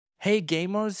Hey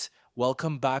gamers,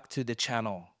 welcome back to the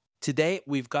channel. Today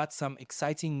we've got some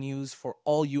exciting news for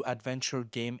all you adventure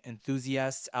game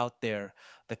enthusiasts out there.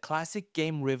 The classic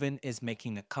game Riven is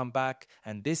making a comeback,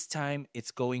 and this time it's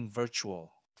going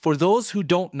virtual. For those who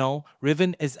don't know,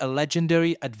 Riven is a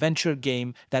legendary adventure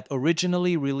game that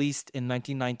originally released in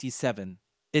 1997.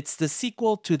 It's the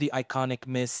sequel to the iconic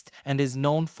Myst and is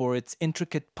known for its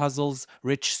intricate puzzles,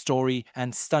 rich story,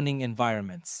 and stunning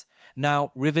environments.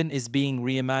 Now, Riven is being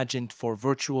reimagined for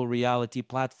virtual reality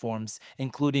platforms,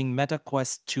 including Meta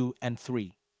Quest 2 and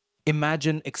 3.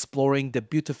 Imagine exploring the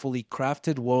beautifully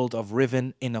crafted world of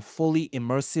Riven in a fully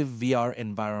immersive VR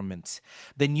environment.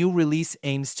 The new release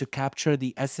aims to capture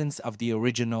the essence of the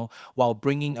original while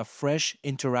bringing a fresh,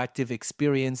 interactive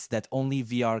experience that only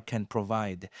VR can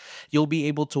provide. You'll be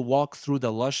able to walk through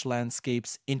the lush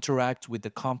landscapes, interact with the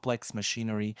complex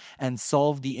machinery, and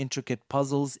solve the intricate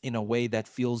puzzles in a way that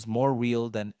feels more real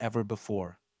than ever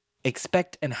before.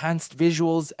 Expect enhanced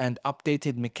visuals and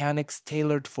updated mechanics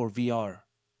tailored for VR.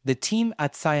 The team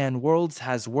at Cyan Worlds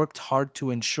has worked hard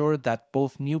to ensure that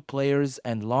both new players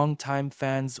and longtime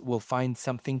fans will find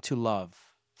something to love.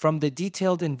 From the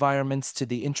detailed environments to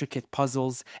the intricate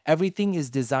puzzles, everything is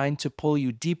designed to pull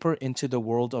you deeper into the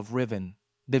world of Riven.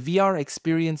 The VR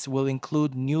experience will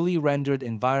include newly rendered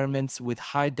environments with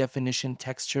high-definition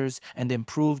textures and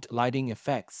improved lighting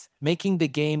effects, making the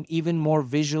game even more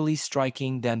visually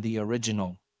striking than the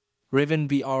original. Riven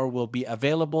VR will be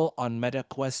available on Meta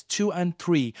Quest 2 and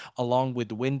 3 along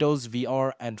with Windows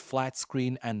VR and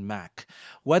flatscreen and Mac.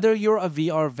 Whether you're a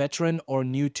VR veteran or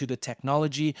new to the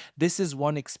technology, this is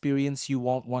one experience you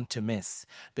won't want to miss.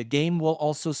 The game will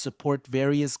also support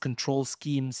various control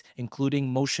schemes,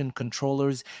 including motion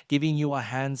controllers, giving you a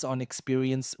hands-on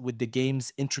experience with the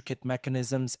game's intricate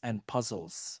mechanisms and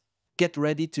puzzles. Get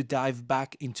ready to dive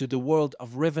back into the world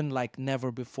of Riven like never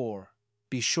before.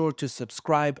 Be sure to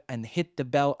subscribe and hit the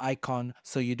bell icon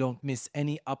so you don't miss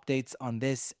any updates on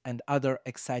this and other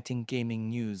exciting gaming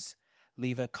news.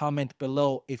 Leave a comment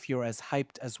below if you're as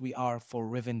hyped as we are for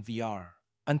Riven VR.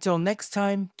 Until next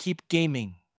time, keep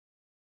gaming.